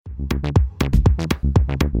Hey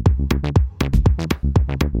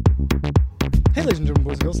ladies and gentlemen,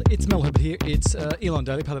 boys and girls, it's Mel Herbert here. It's Elon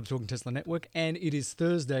Daily, part of the Talking Tesla Network, and it is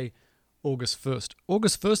Thursday, August 1st.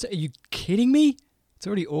 August 1st? Are you kidding me? It's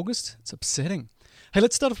already August? It's upsetting. Hey,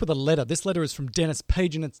 let's start off with a letter. This letter is from Dennis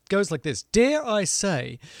Page, and it goes like this. Dare I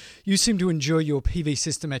say, you seem to enjoy your PV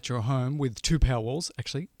system at your home with 2 Powerwalls.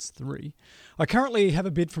 Actually, it's 3. I currently have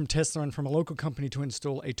a bid from Tesla and from a local company to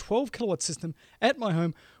install a 12 kilowatt system at my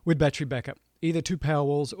home with battery backup. Either 2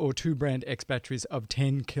 Powerwalls or 2 Brand X batteries of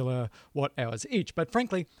 10 kilowatt hours each. But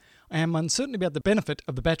frankly, I am uncertain about the benefit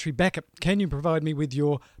of the battery backup. Can you provide me with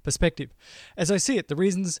your perspective? As I see it, the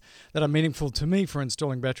reasons that are meaningful to me for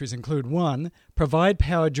installing batteries include 1, provide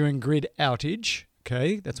power during grid outage.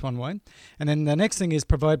 Okay, that's one way. And then the next thing is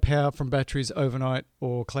provide power from batteries overnight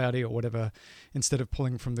or cloudy or whatever instead of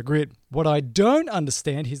pulling from the grid. What I don't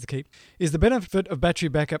understand, here's the key, is the benefit of battery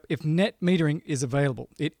backup if net metering is available.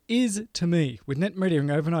 It is to me. With net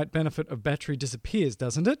metering, overnight benefit of battery disappears,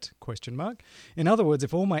 doesn't it? Question mark. In other words,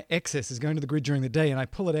 if all my excess is going to the grid during the day and I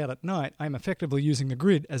pull it out at night, I'm effectively using the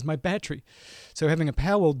grid as my battery. So having a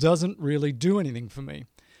Powerwall doesn't really do anything for me.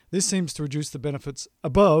 This seems to reduce the benefits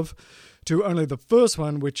above to only the first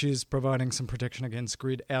one, which is providing some protection against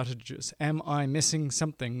grid outages. Am I missing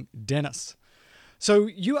something, Dennis? So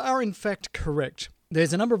you are in fact correct.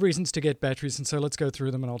 There's a number of reasons to get batteries, and so let's go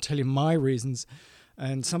through them and I'll tell you my reasons.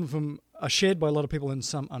 And some of them are shared by a lot of people and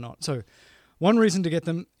some are not. So one reason to get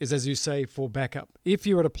them is, as you say, for backup. If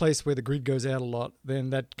you're at a place where the grid goes out a lot, then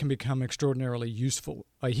that can become extraordinarily useful.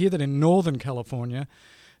 I hear that in Northern California,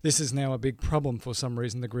 this is now a big problem for some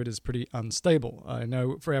reason. The grid is pretty unstable. I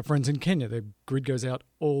know for our friends in Kenya, the grid goes out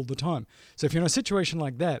all the time. So if you're in a situation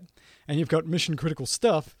like that and you've got mission critical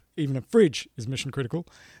stuff, even a fridge is mission critical,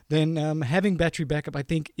 then having battery backup, I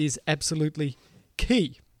think, is absolutely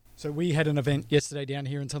key. So we had an event yesterday down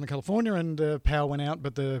here in Southern California and power went out,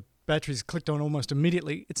 but the batteries clicked on almost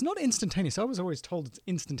immediately. It's not instantaneous. I was always told it's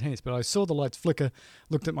instantaneous, but I saw the lights flicker,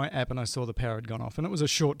 looked at my app, and I saw the power had gone off, and it was a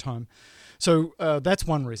short time. So that's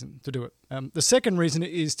one reason to do it. The second reason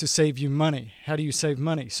is to save you money. How do you save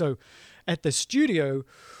money? So at the studio,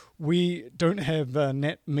 we don't have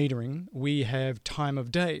net metering. We have time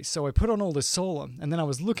of day. So I put on all this solar, and then I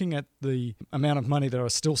was looking at the amount of money that I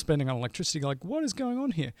was still spending on electricity, like, what is going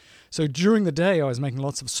on here? So during the day, I was making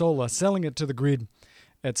lots of solar, selling it to the grid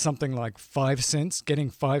at something like 5 cents,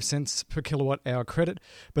 getting 5 cents per kilowatt hour credit.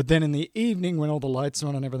 But then in the evening, when all the lights are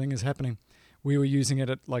on and everything is happening, we were using it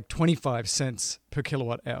at like 25 cents per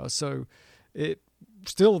kilowatt hour. So it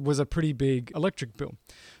still was a pretty big electric bill.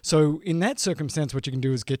 So in that circumstance, what you can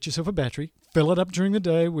do is get yourself a battery, fill it up during the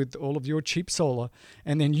day with all of your cheap solar,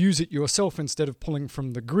 and then use it yourself instead of pulling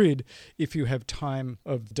from the grid if you have time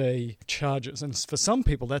of day charges. And for some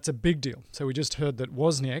people, that's a big deal. So we just heard that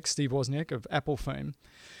Wozniak, Steve Wozniak of Apple fame,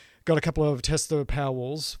 got a couple of Tesla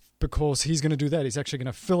Powerwalls because he's going to do that. He's actually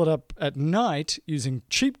going to fill it up at night using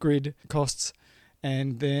cheap grid costs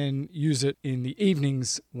and then use it in the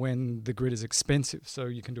evenings when the grid is expensive. So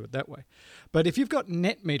you can do it that way. But if you've got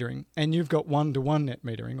net metering and you've got one-to-one net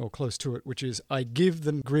metering or close to it, which is I give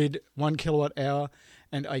the grid 1 kilowatt hour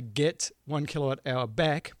and I get 1 kilowatt hour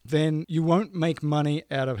back, then you won't make money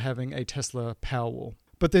out of having a Tesla Powerwall.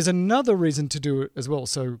 But there's another reason to do it as well.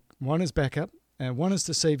 So one is backup and one is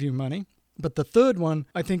to save you money. But the third one,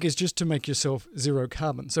 I think, is just to make yourself zero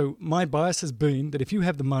carbon. So my bias has been that if you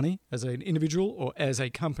have the money as an individual or as a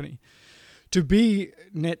company to be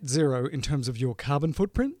net zero in terms of your carbon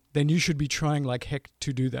footprint, then you should be trying like heck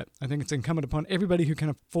to do that. I think it's incumbent upon everybody who can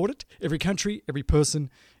afford it, every country, every person,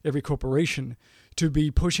 every corporation, to be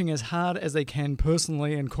pushing as hard as they can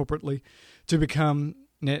personally and corporately to become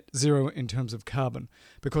net zero in terms of carbon.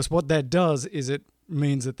 Because what that does is it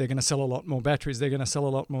means that they're going to sell a lot more batteries. They're going to sell a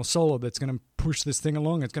lot more solar. That's going to push this thing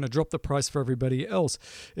along. It's going to drop the price for everybody else.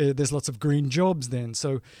 There's lots of green jobs then.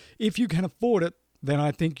 So if you can afford it, then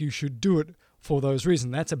I think you should do it for those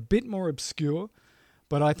reasons. That's a bit more obscure,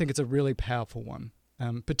 but I think it's a really powerful one.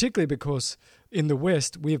 Particularly because in the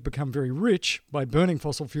West, we have become very rich by burning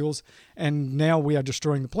fossil fuels, and now we are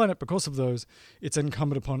destroying the planet because of those. It's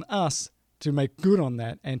incumbent upon us to make good on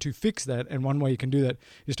that and to fix that. And one way you can do that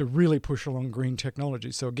is to really push along green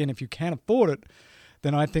technology. So again, if you can afford it,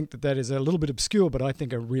 then I think that is a little bit obscure, but I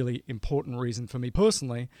think a really important reason for me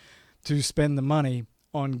personally to spend the money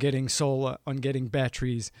on getting solar, on getting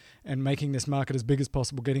batteries, and making this market as big as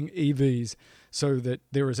possible, getting EVs, so that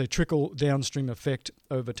there is a trickle downstream effect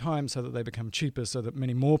over time so that they become cheaper so that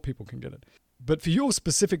many more people can get it. But for your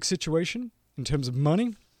specific situation, in terms of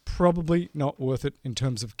money, probably not worth it in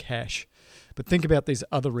terms of cash. But think about these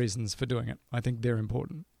other reasons for doing it. I think they're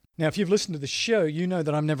important. Now, if you've listened to the show, you know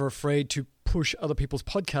that I'm never afraid to push other people's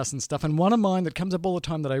podcasts and stuff. And one of mine that comes up all the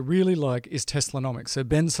time that I really like is Teslanomics. So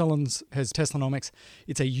Ben Sullins has Teslanomics.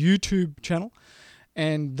 It's a YouTube channel.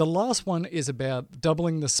 And the last one is about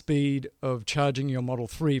doubling the speed of charging your Model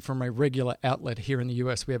 3 from a regular outlet here in the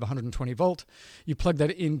US. We have 120 volt. You plug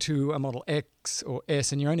that into a Model X or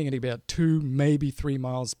S and you're only getting about 2, maybe 3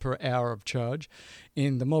 miles per hour of charge.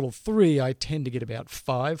 In the Model 3, I tend to get about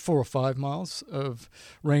 4 or 5 miles of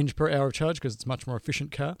range per hour of charge because it's a much more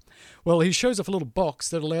efficient car. Well, he shows off a little box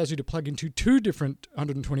that allows you to plug into 2 different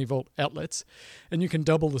 120 volt outlets and you can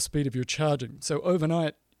double the speed of your charging. So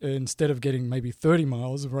overnight, instead of getting maybe 30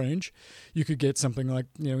 miles of range, you could get something like,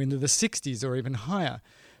 into the 60s or even higher.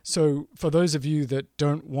 So for those of you that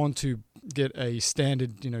don't want to get a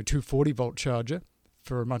standard, 240 volt charger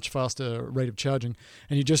for a much faster rate of charging,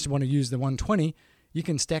 and you just want to use the 120, you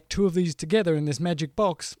can stack 2 of these together in this magic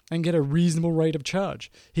box and get a reasonable rate of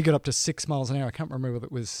charge. He got up to 6 miles an hour. I can't remember whether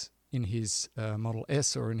it was in his Model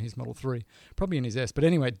S or in his Model 3. Probably in his S. But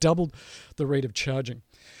anyway, it doubled the rate of charging.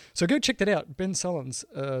 So go check that out, Ben Sullins,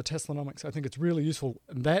 Teslanomics. I think it's really useful.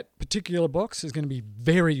 That particular box is going to be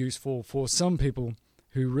very useful for some people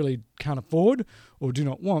who really can't afford or do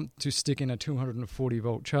not want to stick in a 240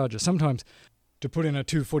 volt charger. Sometimes to put in a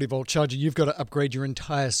 240 volt charger, you've got to upgrade your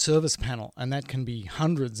entire service panel, and that can be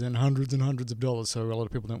hundreds and hundreds and hundreds of dollars. So a lot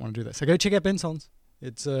of people don't want to do that. So go check out Ben Sullins.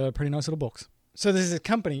 It's a pretty nice little box. So there's a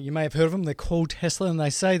company, you may have heard of them, they're called Tesla, and they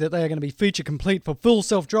say that they are going to be feature complete for full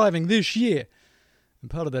self-driving this year. And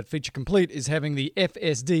part of that feature complete is having the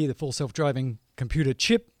FSD, the full self-driving computer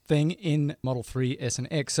chip thing in Model 3, S and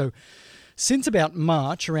X. So since about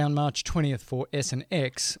March, around March 20th for S and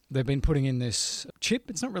X, they've been putting in this chip.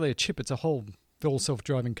 It's not really a chip, it's a whole full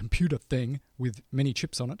self-driving computer thing with many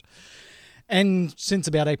chips on it. And since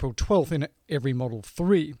about April 12th in every Model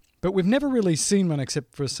 3. But we've never really seen one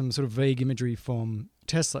except for some sort of vague imagery from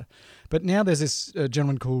Tesla. But now there's this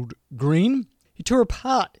gentleman called Green. He tore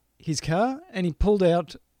apart his car and he pulled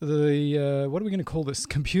out the, what are we going to call this,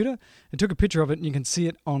 computer? And took a picture of it and you can see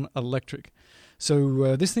it on electric.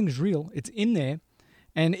 So this thing's real. It's in there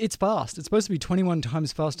and it's fast. It's supposed to be 21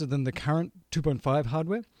 times faster than the current 2.5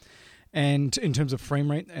 hardware. And in terms of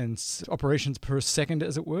frame rate and operations per second,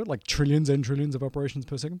 as it were, like trillions and trillions of operations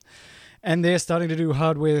per second. And they're starting to do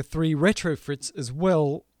Hardware 3 retrofits as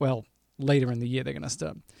well. Well, later in the year they're going to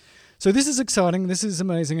start. So this is exciting. This is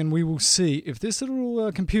amazing. And we will see if this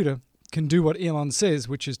little computer can do what Elon says,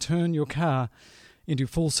 which is turn your car into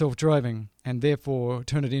full self-driving and therefore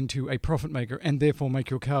turn it into a profit maker and therefore make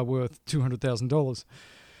your car worth $200,000.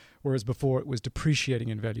 Whereas before it was depreciating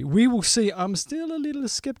in value. We will see. I'm still a little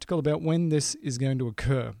skeptical about when this is going to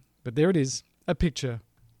occur. But there it is, a picture.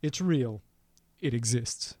 It's real. It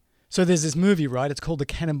exists. So there's this movie, right? It's called The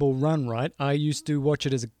Cannonball Run, right? I used to watch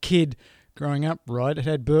it as a kid growing up, right? It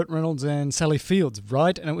had Burt Reynolds and Sally Fields,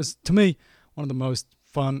 right? And it was, to me, one of the most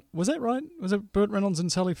fun. Was that right? Was it Burt Reynolds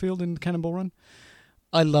and Sally Field in Cannonball Run?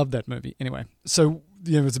 I love that movie. Anyway, so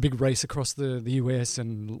it was a big race across the US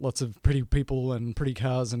and lots of pretty people and pretty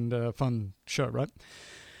cars and a fun show, right?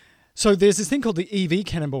 So there's this thing called the EV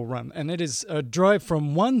Cannonball Run, and it is a drive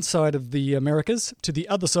from one side of the Americas to the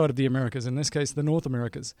other side of the Americas, in this case, the North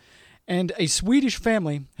Americas. And a Swedish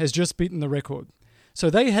family has just beaten the record. So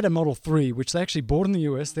they had a Model 3, which they actually bought in the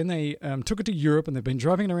US. Then they took it to Europe, and they've been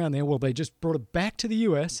driving it around there. Well, they just brought it back to the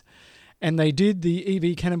US, and they did the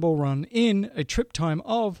EV Cannonball Run in a trip time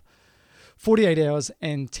of 48 hours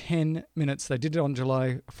and 10 minutes. They did it on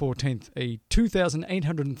July 14th, a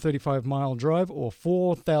 2,835-mile drive or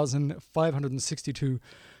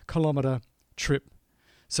 4,562-kilometer trip.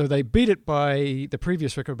 So they beat it by the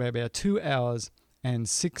previous record by about 2 hours and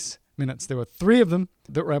 6 minutes. There were 3 of them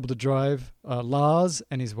that were able to drive, Lars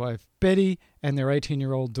and his wife Betty and their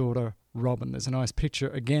 18-year-old daughter Robin. There's a nice picture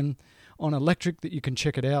again on electric that you can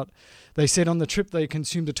check it out. They said on the trip they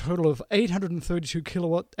consumed a total of 832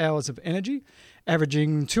 kilowatt hours of energy,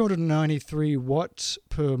 averaging 293 watts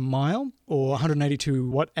per mile, or 182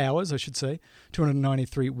 watt hours, I should say.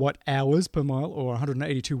 293 watt hours per mile, or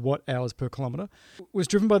 182 watt hours per kilometer. It was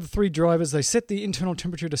driven by the 3 drivers. They set the internal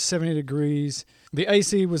temperature to 70 degrees. The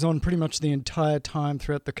AC was on pretty much the entire time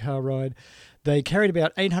throughout the car ride. They carried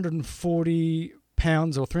about 840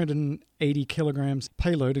 pounds or 380 kilograms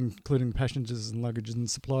payload, including passengers and luggage and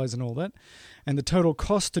supplies and all that. And the total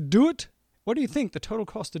cost to do it, what do you think the total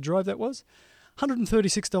cost to drive that was?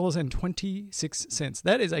 $136.26.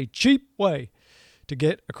 That is a cheap way to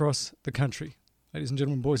get across the country. Ladies and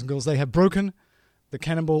gentlemen, boys and girls, they have broken the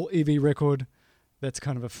Cannonball EV record. That's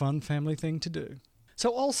kind of a fun family thing to do.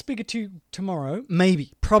 So I'll speak it to you tomorrow,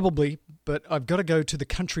 maybe, probably, but I've got to go to the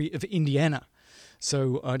country of Indiana.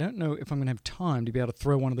 So I don't know if I'm going to have time to be able to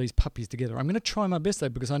throw one of these puppies together. I'm going to try my best, though,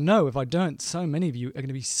 because I know if I don't, so many of you are going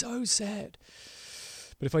to be so sad.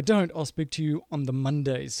 But if I don't, I'll speak to you on the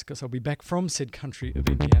Mondays, because I'll be back from said country of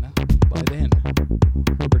Indiana by then.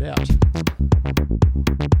 Over it out.